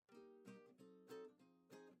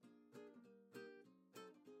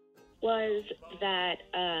was that,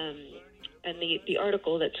 and the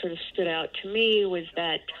article that sort of stood out to me was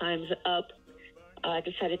that Time's Up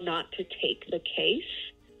decided not to take the case.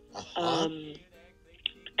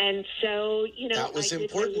 And so, that was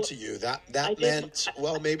important to you. That meant,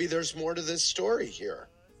 well, maybe there's more to this story here.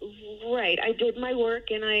 Right. I did my work,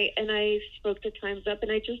 and I spoke to Time's Up,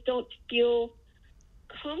 and I just don't feel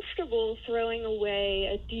comfortable throwing away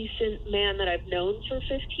a decent man that I've known for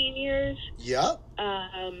 15 years. Yeah.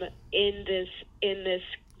 In this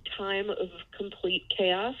time of complete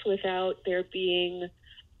chaos without there being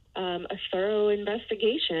a thorough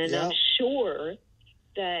investigation. Yeah. I'm sure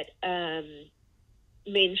that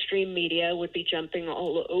mainstream media would be jumping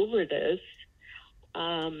all over this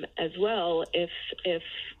as well if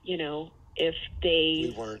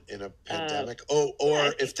we weren't in a pandemic.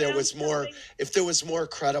 If there was more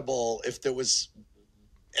credible, if there was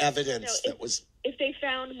evidence if they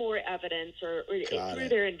found more evidence or through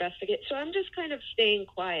their investigation. So I'm just kind of staying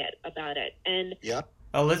quiet about it. And yeah.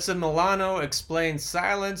 Alyssa Milano explains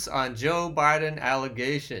silence on Joe Biden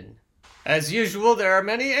allegation. As usual, there are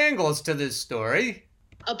many angles to this story.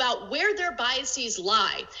 About where their biases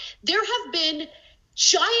lie. There have been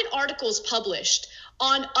giant articles published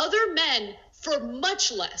on other men for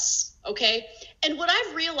much less, okay? And what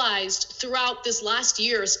I've realized throughout this last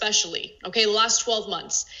year especially, okay, the last 12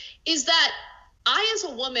 months, is that I as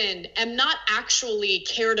a woman am not actually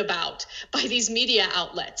cared about by these media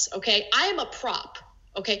outlets, okay? I am a prop,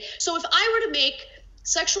 okay? So if I were to make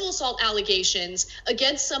sexual assault allegations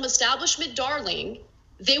against some establishment darling,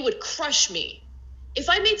 they would crush me. If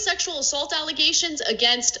I made sexual assault allegations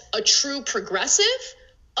against a true progressive,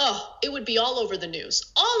 it would be all over the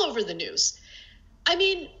news. All over the news. I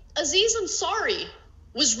mean, Aziz Ansari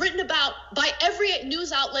was written about by every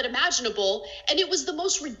news outlet imaginable, and it was the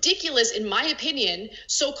most ridiculous, in my opinion,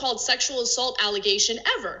 so-called sexual assault allegation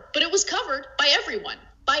ever. But it was covered by everyone.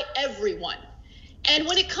 By everyone. And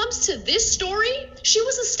when it comes to this story, she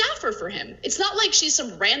was a staffer for him. It's not like she's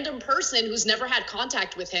some random person who's never had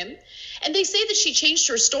contact with him. And they say that she changed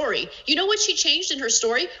her story. You know what she changed in her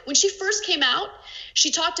story? When she first came out,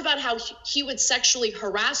 she talked about how he would sexually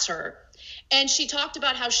harass her. And she talked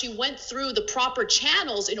about how she went through the proper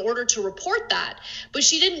channels in order to report that. But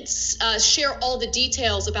she didn't share all the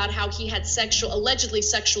details about how he had allegedly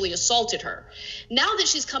sexually assaulted her. Now that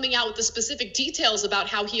she's coming out with the specific details about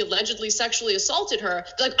how he allegedly sexually assaulted her,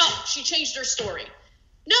 they're like, she changed her story.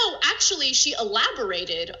 No, actually, she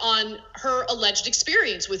elaborated on her alleged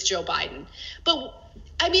experience with Joe Biden. But,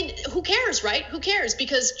 I mean, who cares, right? Who cares?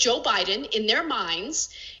 Because Joe Biden, in their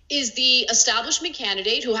minds, is the establishment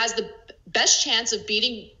candidate who has the best chance of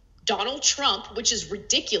beating Donald Trump, which is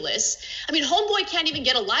ridiculous. I mean, homeboy can't even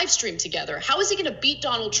get a live stream together. How is he going to beat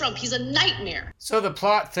Donald Trump? He's a nightmare. So the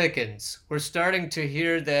plot thickens. We're starting to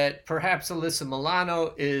hear that perhaps Alyssa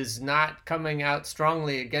Milano is not coming out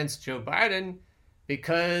strongly against Joe Biden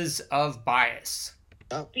because of bias.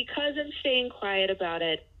 Because I'm staying quiet about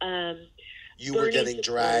it. You were getting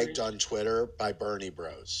dragged on Twitter by Bernie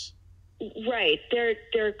Bros. Right.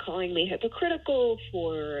 They're calling me hypocritical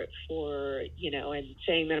for and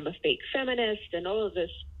saying that I'm a fake feminist and all of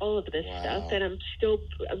this stuff. And I'm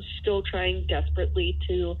still trying desperately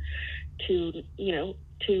to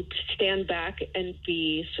stand back and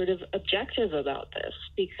be sort of objective about this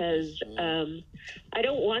because I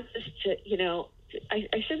don't want this to,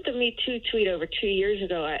 I sent the Me Too tweet over 2 years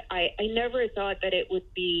ago. I never thought that it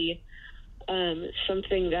would be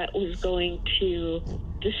something that was going to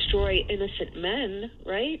destroy innocent men,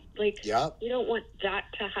 right? Like, we don't want that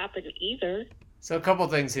to happen either. So a couple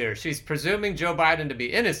things here. She's presuming Joe Biden to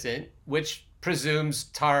be innocent, which presumes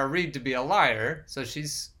Tara Reade to be a liar. So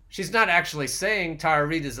she's not actually saying Tara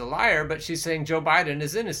Reade is a liar, but she's saying Joe Biden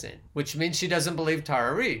is innocent, which means she doesn't believe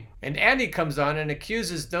Tara Reade. And Annie comes on and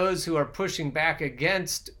accuses those who are pushing back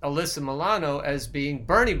against Alyssa Milano as being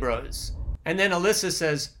Bernie Bros. And then Alyssa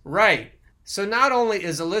says, right. So not only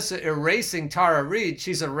is Alyssa erasing Tara Reade,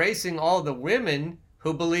 she's erasing all the women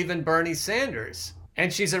who believe in Bernie Sanders.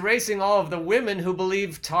 And she's erasing all of the women who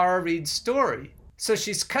believe Tara Reade's story. So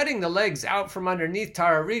she's cutting the legs out from underneath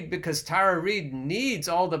Tara Reade because Tara Reade needs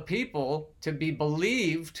all the people to be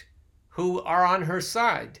believed who are on her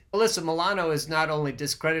side. Alyssa Milano is not only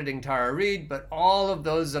discrediting Tara Reade, but all of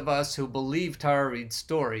those of us who believe Tara Reade's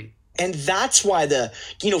story. And that's why the,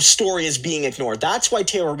 story is being ignored. That's why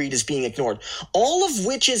Tara Reade is being ignored. All of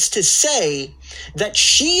which is to say that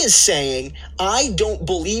she is saying, I don't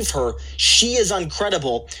believe her. She is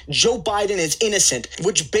uncredible. Joe Biden is innocent,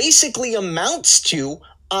 which basically amounts to,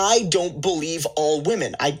 I don't believe all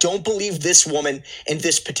women. I don't believe this woman in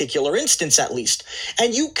this particular instance, at least.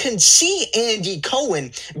 And you can see Andy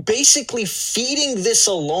Cohen basically feeding this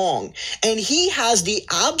along. And he has the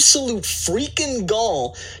absolute freaking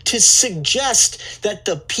gall to suggest that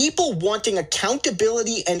the people wanting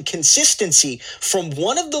accountability and consistency from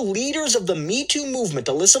one of the leaders of the Me Too movement,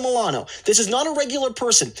 Alyssa Milano, this is not a regular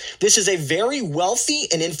person. This is a very wealthy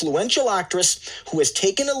and influential actress who has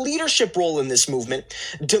taken a leadership role in this movement,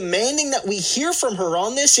 demanding that we hear from her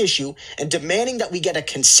on this issue and demanding that we get a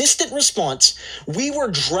consistent response. We were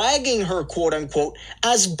dragging her, quote unquote,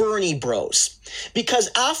 as Bernie bros. Because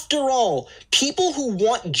after all, people who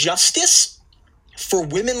want justice for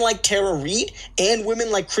women like Tara Reade and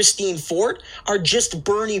women like Christine Ford are just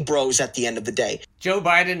Bernie bros at the end of the day. Joe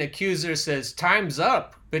Biden accuser says Time's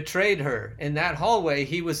Up betrayed her. In that hallway,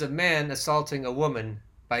 he was a man assaulting a woman,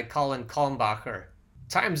 by Colin Kalmbacher.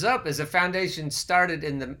 Time's Up is a foundation started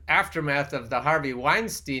in the aftermath of the Harvey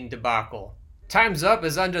Weinstein debacle. Time's Up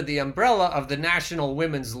is under the umbrella of the National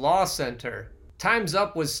Women's Law Center. Time's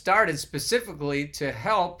Up was started specifically to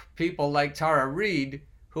help people like Tara Reade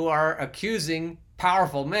who are accusing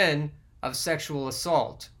powerful men of sexual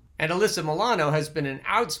assault. And Alyssa Milano has been an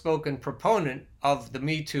outspoken proponent of the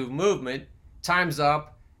Me Too movement, Time's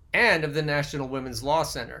Up, and of the National Women's Law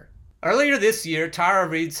Center. Earlier this year, Tara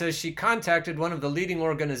Reade says she contacted one of the leading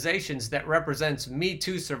organizations that represents Me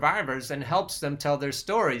Too survivors and helps them tell their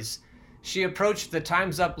stories. She approached the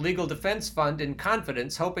Time's Up Legal Defense Fund in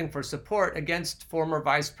confidence, hoping for support against former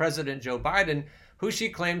Vice President Joe Biden, who she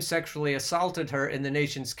claims sexually assaulted her in the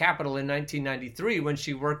nation's capital in 1993 when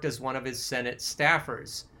she worked as one of his Senate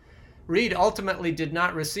staffers. Reade ultimately did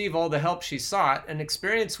not receive all the help she sought, an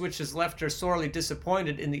experience which has left her sorely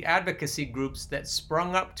disappointed in the advocacy groups that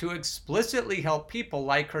sprung up to explicitly help people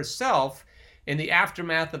like herself in the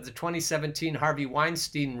aftermath of the 2017 Harvey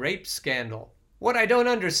Weinstein rape scandal. What I don't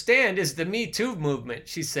understand is the Me Too movement,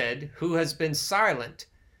 she said, who has been silent.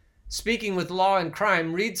 Speaking with Law and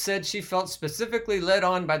Crime, Reade said she felt specifically led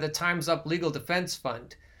on by the Time's Up Legal Defense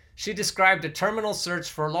Fund. She described a terminal search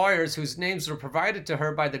for lawyers whose names were provided to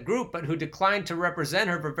her by the group but who declined to represent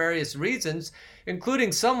her for various reasons,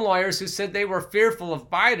 including some lawyers who said they were fearful of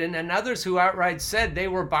Biden and others who outright said they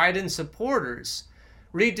were Biden supporters.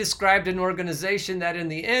 Reade described an organization that in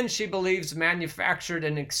the end she believes manufactured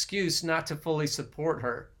an excuse not to fully support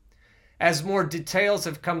her. As more details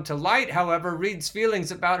have come to light, however, Reade's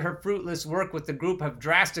feelings about her fruitless work with the group have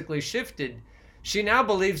drastically shifted. She now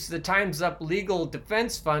believes the Time's Up Legal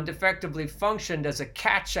Defense Fund effectively functioned as a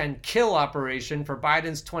catch-and-kill operation for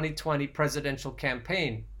Biden's 2020 presidential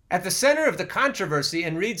campaign. At the center of the controversy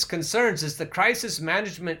and Reade's concerns is the crisis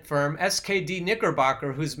management firm SKD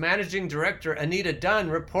Knickerbocker, whose managing director Anita Dunn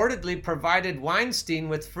reportedly provided Weinstein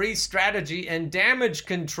with free strategy and damage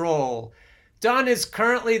control. Dunn is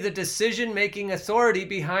currently the decision-making authority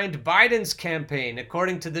behind Biden's campaign,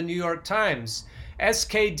 according to the New York Times.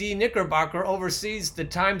 SKD Knickerbocker oversees the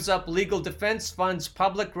Time's Up Legal Defense Fund's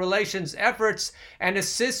public relations efforts and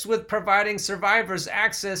assists with providing survivors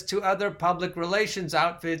access to other public relations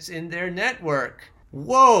outfits in their network.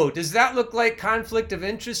 Whoa, does that look like conflict of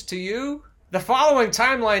interest to you? The following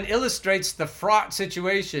timeline illustrates the fraught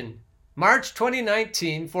situation. March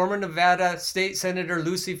 2019, former Nevada State Senator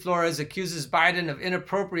Lucy Flores accuses Biden of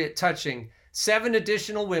inappropriate touching. 7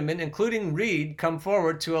 additional women, including Reade, come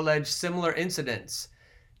forward to allege similar incidents.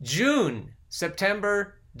 June,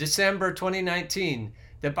 September, December 2019,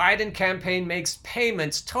 the Biden campaign makes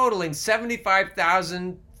payments totaling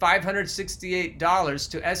 $75,568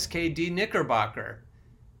 to SKD Knickerbocker.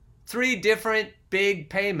 3 different big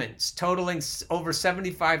payments totaling over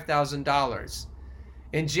 $75,000.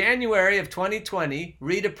 In January of 2020,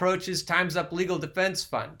 Reade approaches Time's Up Legal Defense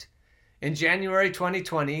Fund. In January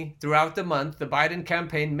 2020, throughout the month, the Biden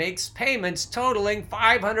campaign makes payments totaling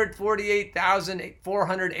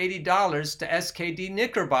 $548,480 to SKD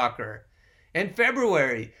Knickerbocker. In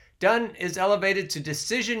February, Dunn is elevated to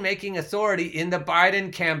decision-making authority in the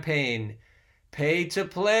Biden campaign. Pay to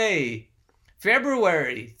play.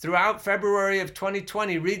 Throughout February of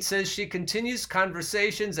 2020, Reade says she continues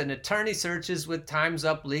conversations and attorney searches with Time's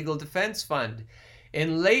Up Legal Defense Fund.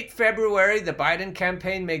 In late February, the Biden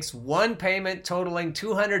campaign makes 1 payment totaling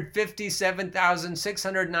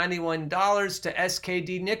 $257,691 to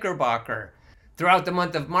SKD Knickerbocker. Throughout the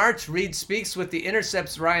month of March, Reade speaks with The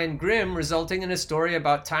Intercept's Ryan Grim, resulting in a story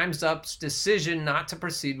about Time's Up's decision not to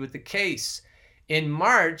proceed with the case. In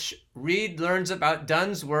March, Reade learns about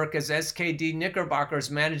Dunn's work as SKD Knickerbocker's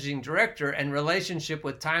managing director and relationship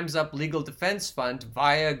with Time's Up Legal Defense Fund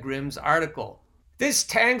via Grim's article. This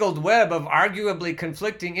tangled web of arguably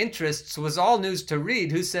conflicting interests was all news to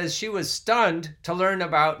Reid, who says she was stunned to learn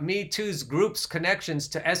about Me Too's group's connections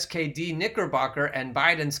to SKD Knickerbocker and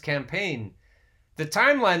Biden's campaign. The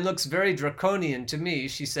timeline looks very draconian to me,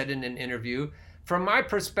 she said in an interview. From my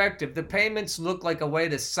perspective, the payments look like a way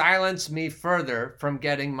to silence me further from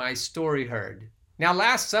getting my story heard. Now,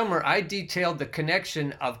 last summer, I detailed the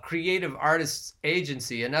connection of Creative Artists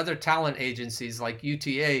Agency and other talent agencies like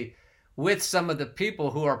UTA with some of the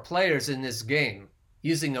people who are players in this game.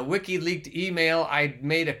 Using a WikiLeaked email, I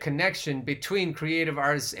made a connection between Creative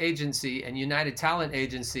Artists Agency and United Talent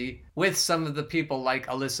Agency with some of the people like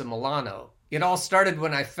Alyssa Milano. It all started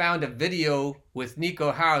when I found a video with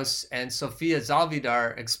Nico House and Sofia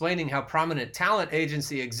Zalvidar explaining how prominent talent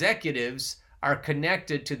agency executives are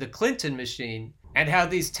connected to the Clinton machine, and how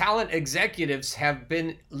these talent executives have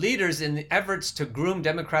been leaders in the efforts to groom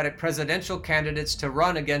Democratic presidential candidates to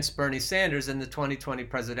run against Bernie Sanders in the 2020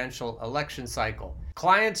 presidential election cycle.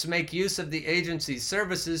 Clients make use of the agency's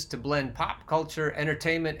services to blend pop culture,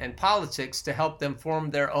 entertainment, and politics to help them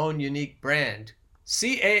form their own unique brand.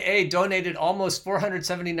 CAA donated almost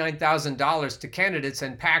 $479,000 to candidates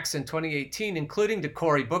and PACs in 2018, including to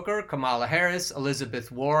Cory Booker, Kamala Harris,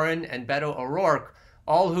 Elizabeth Warren, and Beto O'Rourke,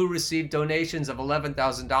 all who received donations of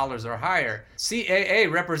 $11,000 or higher.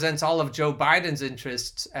 CAA represents all of Joe Biden's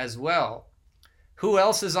interests as well. Who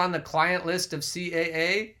else is on the client list of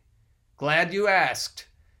CAA? Glad you asked.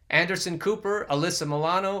 Anderson Cooper, Alyssa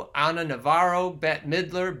Milano, Ana Navarro, Bette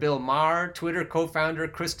Midler, Bill Maher, Twitter co-founder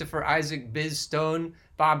Christopher Isaac Biz Stone,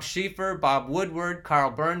 Bob Schieffer, Bob Woodward, Carl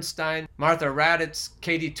Bernstein, Martha Raddatz,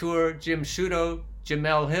 Katie Tour, Jim Sciutto,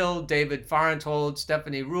 Jamel Hill, David Fahrenthold,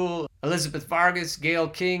 Stephanie Ruhle, Elizabeth Vargas, Gayle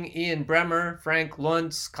King, Ian Bremmer, Frank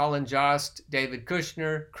Luntz, Colin Jost, David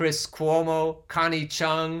Kushner, Chris Cuomo, Connie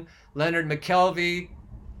Chung, Leonard McKelvey,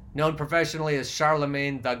 known professionally as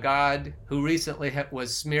Charlemagne the God, who recently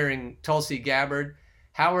was smearing Tulsi Gabbard,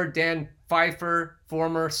 Howard Dan Pfeiffer,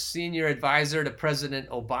 former senior advisor to President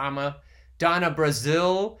Obama, Donna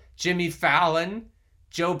Brazile, Jimmy Fallon,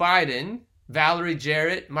 Joe Biden, Valerie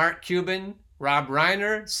Jarrett, Mark Cuban, Rob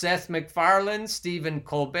Reiner, Seth MacFarlane, Stephen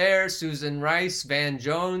Colbert, Susan Rice, Van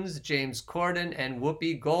Jones, James Corden, and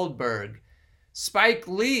Whoopi Goldberg. Spike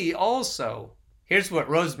Lee also. Here's what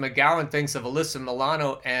Rose McGowan thinks of Alyssa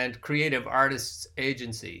Milano and Creative Artists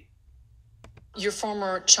Agency. Your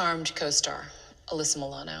former Charmed co-star, Alyssa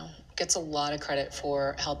Milano, gets a lot of credit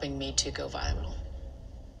for helping Me Too go viral.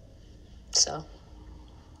 So?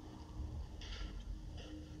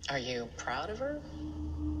 Are you proud of her?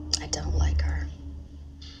 I don't like her.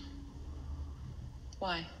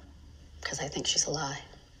 Why? Because I think she's a lie.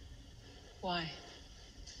 Why?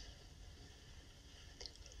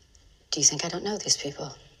 Do you think I don't know these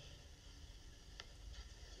people?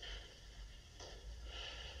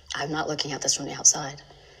 I'm not looking at this from the outside.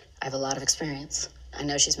 I have a lot of experience. I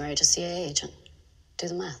know she's married to a CAA agent. Do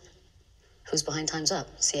the math. Who's behind Time's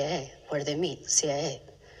Up? CAA. Where do they meet? CAA.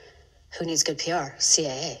 Who needs good PR?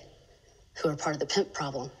 CAA. Who are part of the pimp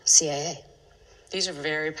problem? CAA. These are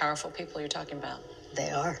very powerful people you're talking about. They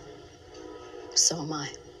are. So am I.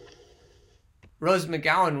 Rose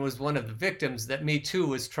McGowan was one of the victims that Me Too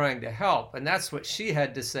was trying to help, and that's what she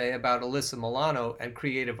had to say about Alyssa Milano and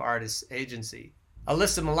Creative Artists Agency.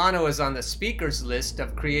 Alyssa Milano is on the speakers list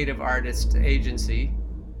of Creative Artists Agency.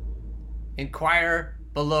 Inquire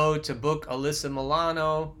below to book Alyssa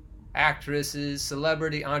Milano, actresses,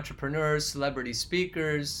 celebrity entrepreneurs, celebrity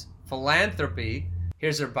speakers, philanthropy.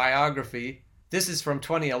 Here's her biography. This is from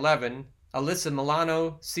 2011. Alyssa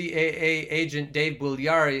Milano, CAA agent Dave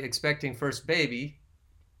Bugliari expecting first baby.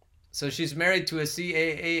 So she's married to a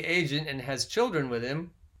CAA agent and has children with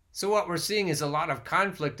him. So what we're seeing is a lot of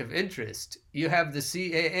conflict of interest. You have the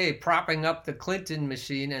CAA propping up the Clinton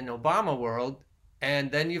machine and Obama world, and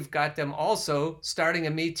then you've got them also starting a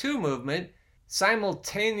Me Too movement,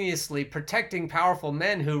 simultaneously protecting powerful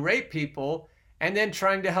men who rape people and then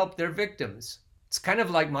trying to help their victims. It's kind of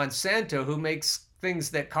like Monsanto, who makes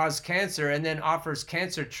things that cause cancer and then offers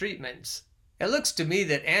cancer treatments. It looks to me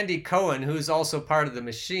that Andy Cohen, who's also part of the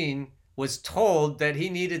machine, was told that he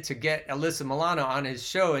needed to get Alyssa Milano on his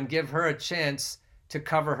show and give her a chance to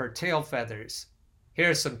cover her tail feathers.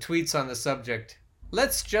 Here are some tweets on the subject.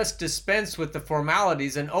 Let's just dispense with the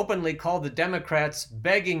formalities and openly call the Democrats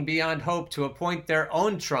begging beyond hope to appoint their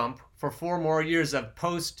own Trump for 4 more years of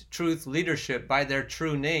post-truth leadership by their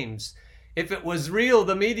true names. If it was real,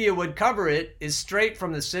 the media would cover it, is straight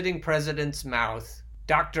from the sitting president's mouth.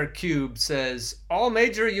 Dr. Cube says, all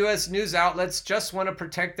major U.S. news outlets just want to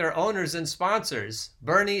protect their owners and sponsors.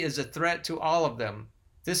 Bernie is a threat to all of them.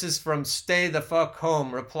 This is from Stay the Fuck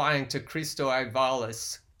Home, replying to Cristo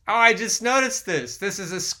Ivalis. Oh, I just noticed this. This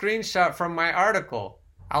is a screenshot from my article.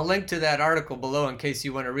 I'll link to that article below in case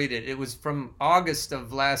you want to read it. It was from August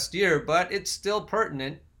of last year, but it's still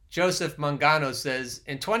pertinent. Joseph Mangano says,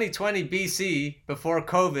 in 2020 BC, before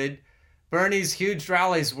COVID, Bernie's huge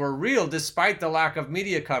rallies were real despite the lack of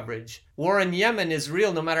media coverage. War in Yemen is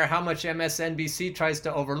real no matter how much MSNBC tries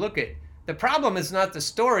to overlook it. The problem is not the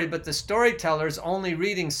story, but the storytellers only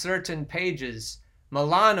reading certain pages.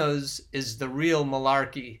 Milano's is the real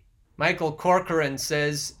malarkey. Michael Corcoran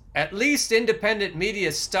says, at least independent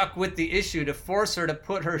media stuck with the issue to force her to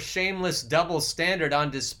put her shameless double standard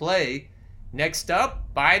on display. Next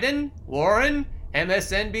up, Biden, Warren,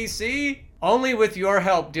 MSNBC. Only with your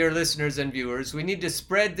help, dear listeners and viewers, we need to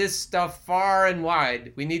spread this stuff far and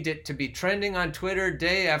wide. We need it to be trending on Twitter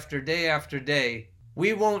day after day after day.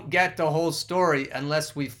 We won't get the whole story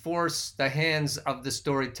unless we force the hands of the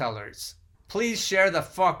storytellers. Please share the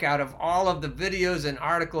fuck out of all of the videos and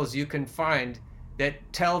articles you can find that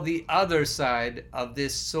tell the other side of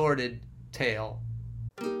this sordid tale.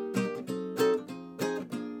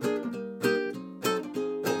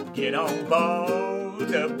 Get on board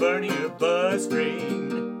the Bernier bus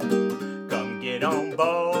train. Come get on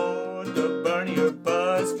board the Bernier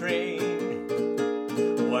bus train.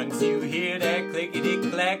 Once you hear that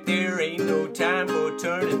clickety-clack, there ain't no time for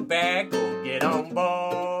turning back. Oh, get on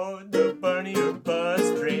board the Bernier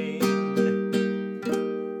bus train.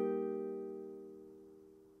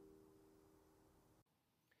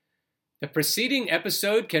 The preceding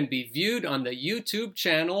episode can be viewed on the YouTube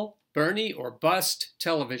channel Bernie or Bust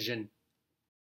Television.